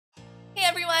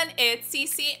everyone, it's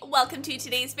Cece. Welcome to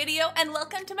today's video and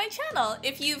welcome to my channel.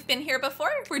 If you've been here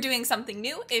before, we're doing something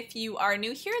new. If you are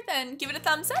new here, then give it a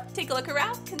thumbs up, take a look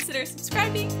around, consider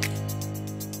subscribing.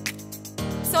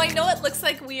 So I know it looks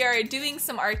like we are doing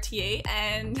some RTA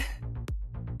and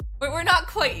we're not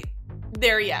quite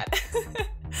there yet.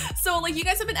 So like you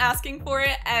guys have been asking for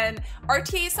it, and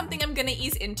RTA is something I'm gonna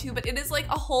ease into, but it is like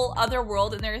a whole other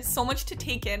world and there is so much to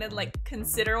take in and like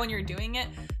consider when you're doing it.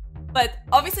 But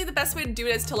obviously the best way to do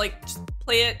it is to like just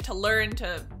play it, to learn,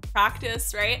 to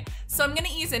practice, right? So I'm gonna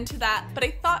ease into that, but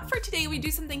I thought for today we do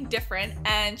something different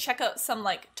and check out some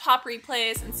like top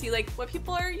replays and see like what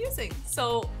people are using.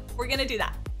 So we're gonna do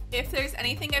that. If there's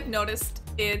anything I've noticed,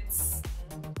 it's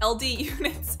LD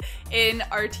units in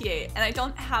RTA, and I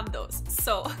don't have those.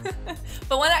 So,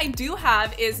 but what I do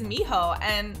have is Miho,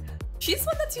 and she's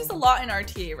one that's used a lot in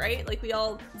RTA, right? Like we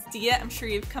all see it, I'm sure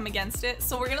you've come against it.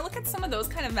 So we're gonna look at some of those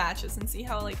kind of matches and see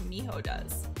how like Miho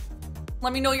does.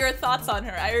 Let me know your thoughts on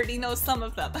her. I already know some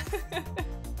of them.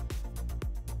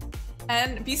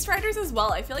 And Beast Riders as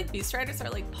well. I feel like Beast Riders are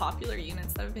like popular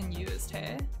units that have been used,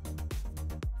 hey?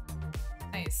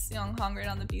 Nice, Young Hong right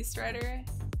on the Beast Rider.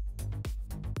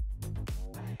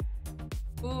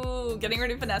 Ooh, getting rid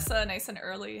of Vanessa nice and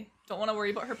early. Don't want to worry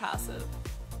about her passive.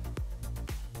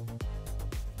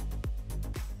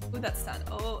 Ooh, that stun.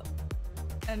 Oh,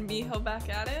 and Miho back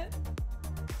at it.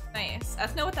 Nice.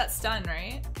 Ethno with that stun,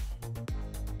 right?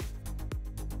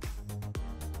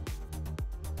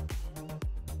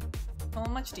 So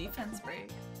much defense break.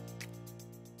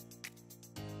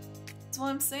 That's what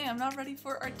I'm saying. I'm not ready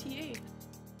for RTA.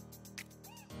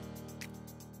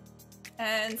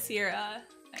 And Sierra.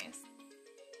 Nice.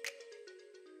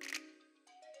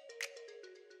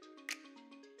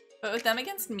 But with them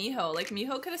against Miho, like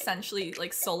Miho could essentially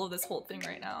like solo this whole thing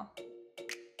right now.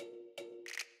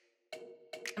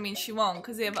 I mean, she won't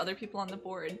because they have other people on the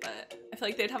board, but I feel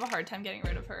like they'd have a hard time getting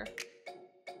rid of her.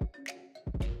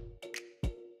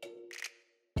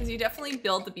 Because you definitely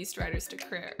build the Beast Riders to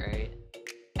crit, right?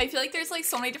 I feel like there's like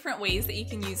so many different ways that you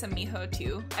can use a Miho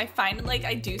too. I find like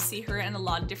I do see her in a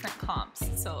lot of different comps,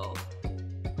 so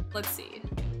let's see.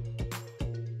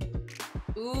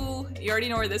 Ooh, you already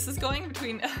know where this is going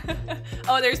between.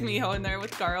 Oh, there's Miho in there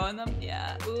with Garo in them.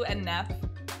 Yeah. Ooh, and Neff.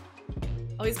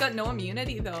 Oh, he's got no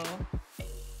immunity though.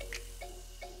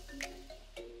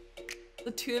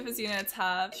 The two of his units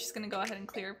have. She's gonna go ahead and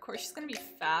clear. Of course, she's gonna be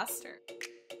faster.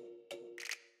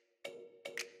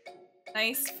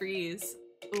 Nice freeze.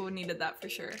 Ooh, needed that for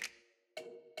sure.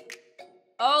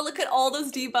 Oh, look at all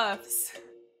those debuffs.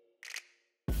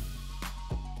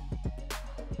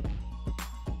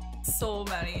 So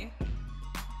many.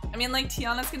 I mean, like,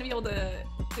 Tiana's gonna be able to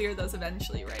clear those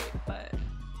eventually, right? But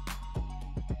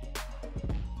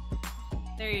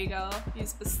there you go.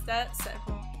 Use Bastet, set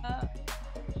everyone up.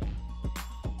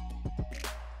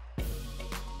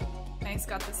 Nice,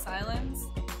 got the silence.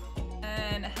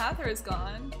 And Hathor is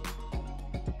gone.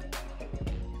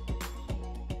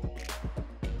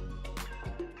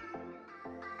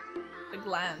 The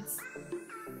glance.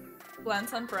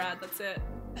 Glance on Brad, that's it.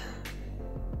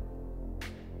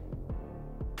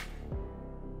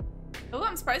 Oh,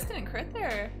 I'm surprised I didn't crit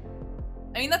there.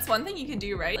 I mean, that's one thing you can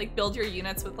do, right? Like build your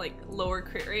units with like lower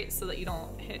crit rates so that you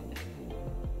don't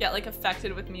get like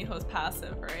affected with Miho's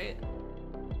passive, right?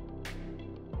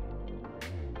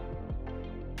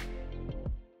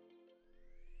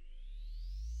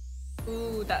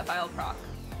 Ooh, that Vile proc.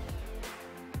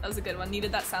 That was a good one.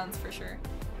 Needed that sounds for sure.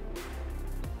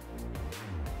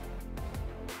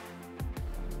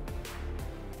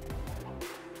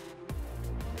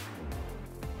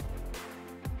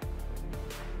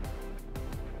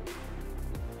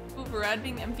 Brad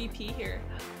being MVP here.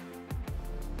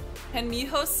 Can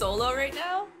Miho solo right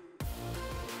now?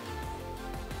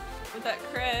 With that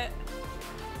crit.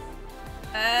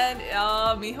 And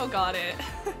oh, Miho got it.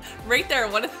 Right there,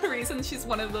 one of the reasons she's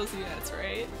one of those units,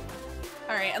 right?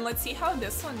 Alright, and let's see how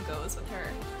this one goes with her.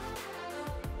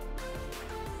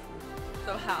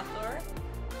 So Hathor.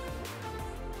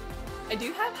 I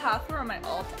do have Hathor on my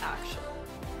alt actually.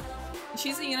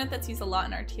 She's a unit that's used a lot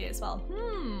in RTA as well.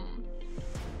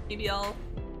 Maybe I'll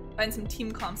find some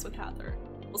team comps with Hathor.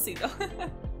 We'll see though.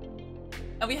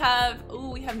 And we have, ooh,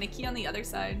 we have Nikki on the other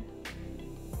side.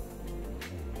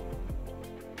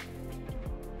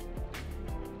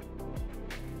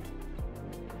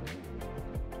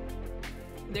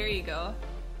 There you go.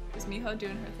 Is Miho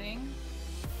doing her thing?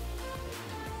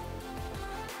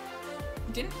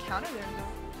 Didn't counter there though.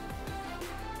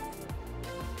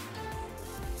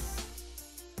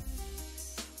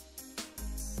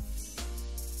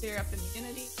 Clear up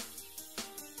immunity.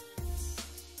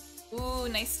 Ooh, Ooh,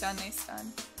 nice stun, nice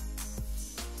stun.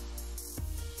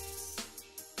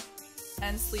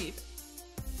 And sleep.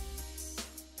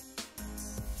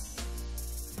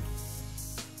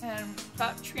 And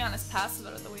got Triana's passive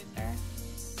out of the way there.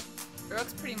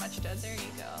 Rook's pretty much dead. There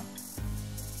you go.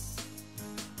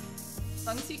 As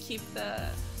long as you keep the...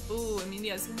 Ooh,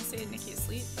 immunity. I was gonna say Nikki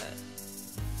asleep, but...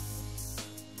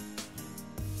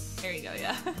 There you go,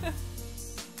 yeah.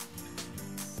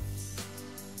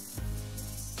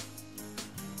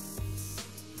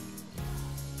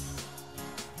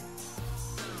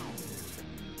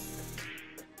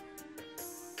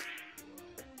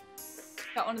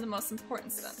 Got one of the most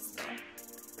important stuns, though.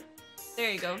 There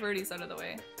you go, Verdi's out of the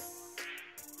way.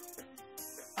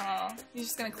 Oh, he's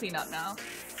just gonna clean up now.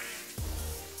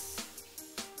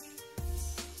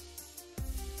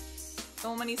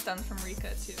 So many stuns from Rika,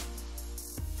 too.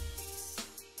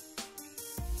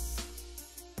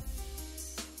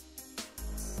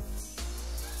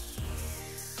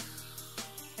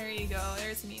 There you go,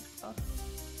 there's me. Oh.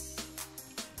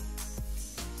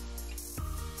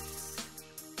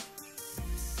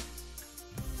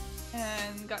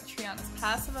 And got Triana's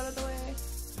passive out of the way.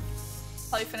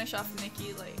 Probably finish off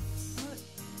Nikki, like, oh,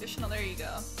 additional, there you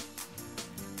go.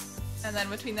 And then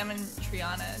between them and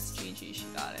Triana, it's GG, she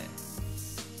got it.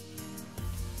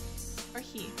 Or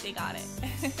he, they got it.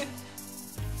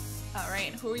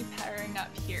 Alright, who are we pairing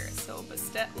up here? So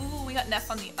Bastet, ooh, we got Neff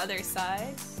on the other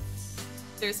side.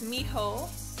 There's Miho,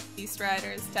 Beast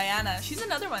Riders, Diana, she's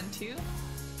another one too.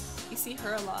 You see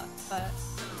her a lot, but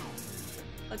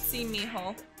let's see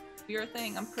Miho. Your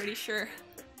thing, I'm pretty sure.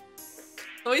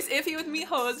 Always iffy with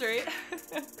Mihos, right?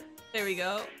 There we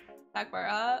go. Back bar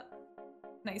up.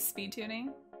 Nice speed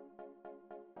tuning.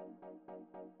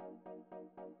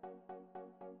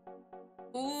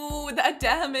 Ooh, that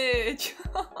damage!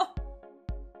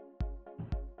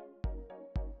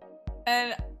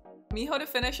 And Miho to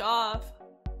finish off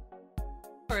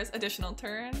for his additional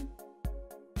turn.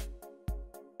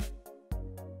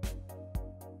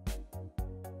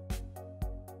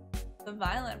 The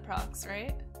violent procs,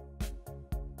 right?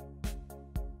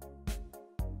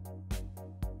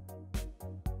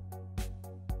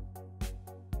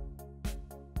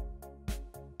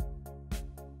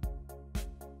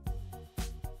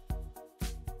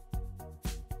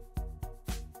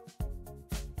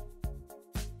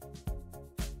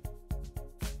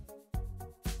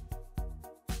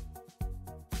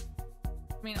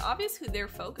 I mean, obviously they're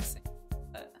focusing,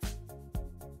 but...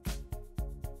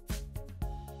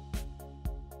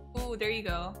 Ooh, there you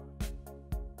go.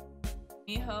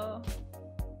 Miho.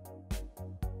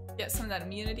 Get some of that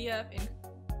immunity up in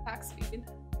attack speed.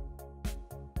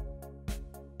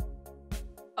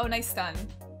 Oh, nice stun.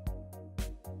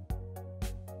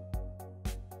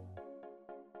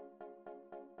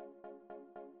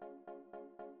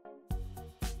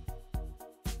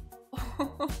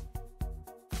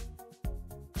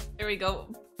 There we go.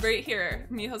 Right here.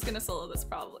 Miho's gonna solo this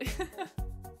probably.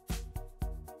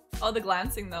 Oh, the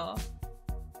glancing though.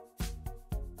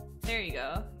 There you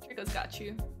go. Draco's got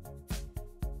you.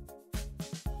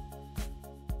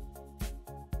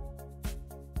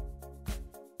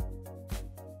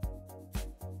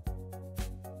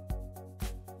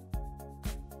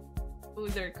 Ooh,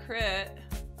 their crit.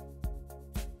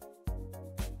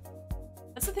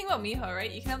 That's the thing about Miho,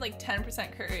 right? You can have like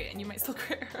 10% crit rate and you might still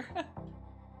crit her.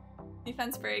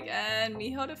 Defense break and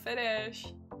Miho to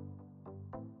finish.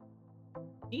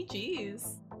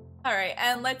 GG's. Alright,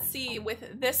 and let's see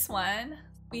with this one.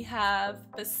 We have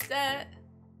Bastet,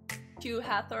 Q,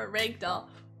 Hathor, Ragdoll.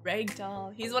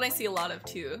 Ragdoll. He's what I see a lot of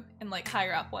too, in like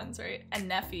higher up ones, right? And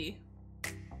Neffy.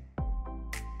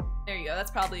 There you go,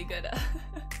 that's probably good.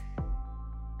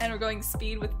 And we're going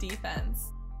speed with defense.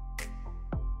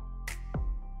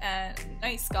 And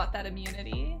nice, got that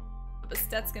immunity.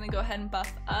 Bastet's gonna go ahead and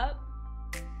buff up.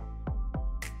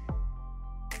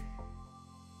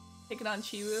 Take it on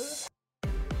Chiwu.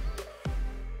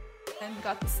 And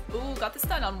got this. Ooh, got the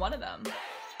stun on one of them.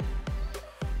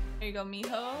 There you go,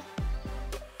 Miho.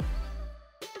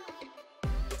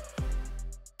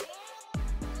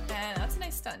 And that's a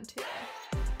nice stun too.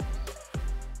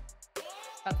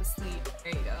 Got the sleep.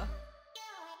 There you go.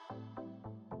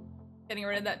 Getting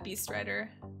rid of that Beast Rider.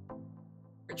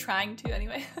 We're trying to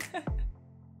anyway.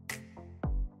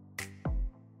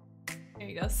 There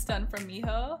you go, stun from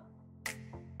Miho.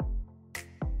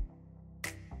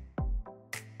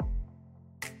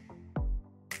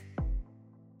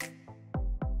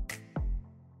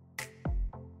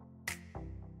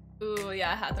 Ooh,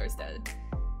 yeah, Hathor's dead.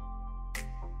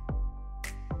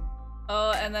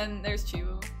 Oh, and then there's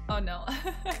Chiwu. Oh no.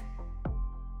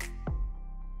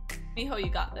 Miho, you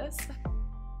got this.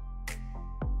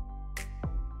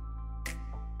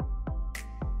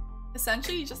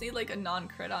 Essentially, you just need like a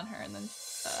non-crit on her and then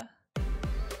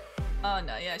oh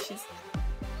no, yeah,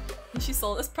 she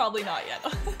sold this, probably not yet.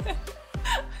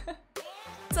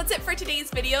 So that's it for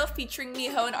today's video featuring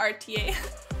Miho and RTA.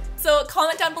 So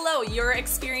comment down below your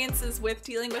experiences with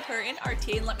dealing with her in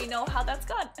RTA and let me know how that's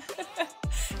gone.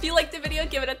 If you liked the video,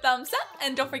 give it a thumbs up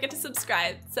and don't forget to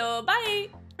subscribe. So bye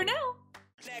for now.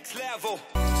 Next level.